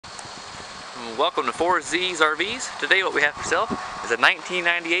and welcome to 4Z'S RVs. Today what we have for sale is a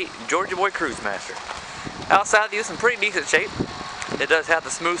 1998 Georgia Boy Cruisemaster. Outside it's in pretty decent shape. It does have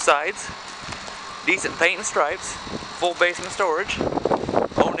the smooth sides, decent paint and stripes, full basement storage,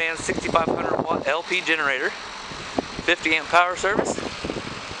 Onan 6500 watt LP generator, 50 amp power service,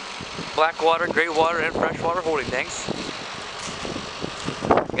 black water, gray water, and fresh water holding tanks.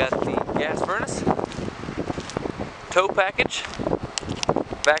 Got the gas furnace, tow package,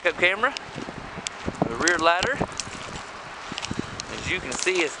 backup camera, the rear ladder. As you can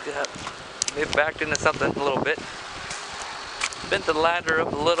see, it backed into something a little bit. Bent the ladder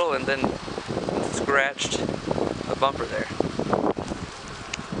up a little and then scratched the bumper there.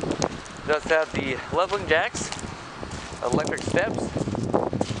 It does have the leveling jacks, electric steps.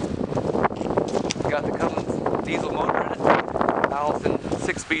 Got the Cummins diesel motor in it, Allison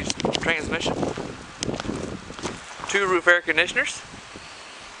 6-speed transmission, 2 roof air conditioners.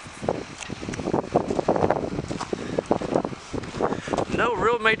 No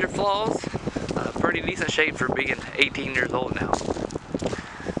real major flaws, pretty decent shape for being 18 years old now.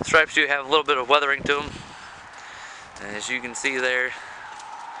 Stripes do have a little bit of weathering to them, and as you can see there,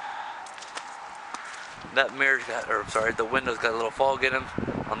 that mirror's got, or sorry, the window's got a little fog in them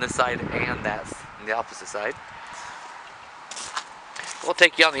on this side and that's on the opposite side. We'll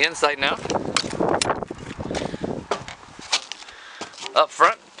take you on the inside now. Up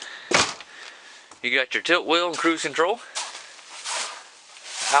front, you got your tilt wheel and cruise control.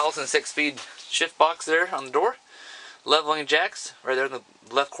 Allison 6-speed shift box there on the door. Leveling jacks right there in the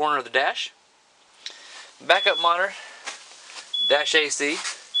left corner of the dash. Backup monitor, dash AC,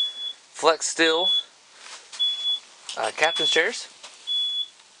 flex steel, captain's chairs,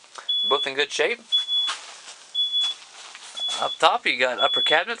 both in good shape. Up top you got upper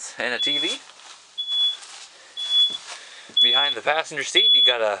cabinets and a TV. Behind the passenger seat you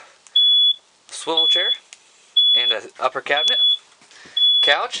got a swivel chair and an upper cabinet.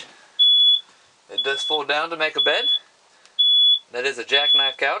 Couch. It does fold down to make a bed. That is a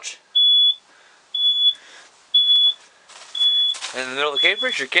jackknife couch. In the middle of the camper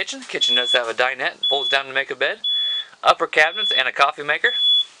is your kitchen. The kitchen does have a dinette. Folds down to make a bed. Upper cabinets and a coffee maker.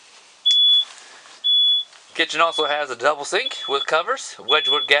 Kitchen also has a double sink with covers,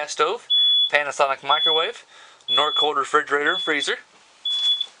 Wedgwood gas stove, Panasonic microwave, Norcold refrigerator and freezer.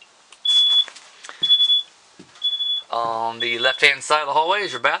 On the left hand side of the hallway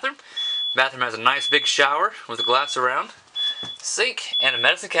is your bathroom. Bathroom has a nice big shower with a glass around, sink, and a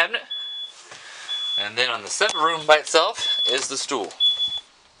medicine cabinet. And then on the separate room by itself is the stool.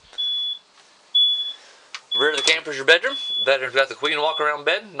 Rear of the camper is your bedroom. Bedroom's got the queen walk around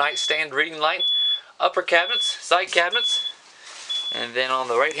bed, nightstand, reading light, upper cabinets, side cabinets. And then on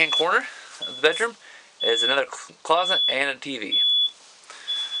the right hand corner of the bedroom is another closet and a TV.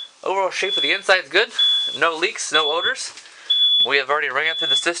 Overall shape of the inside is good. No leaks, no odors. We have already ran through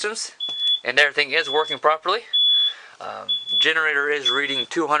the systems and everything is working properly. Generator is reading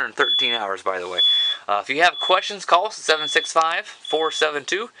 213 hours, by the way. If you have questions, call us at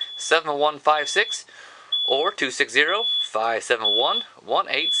 765-472-7156 or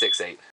 260-571-1868.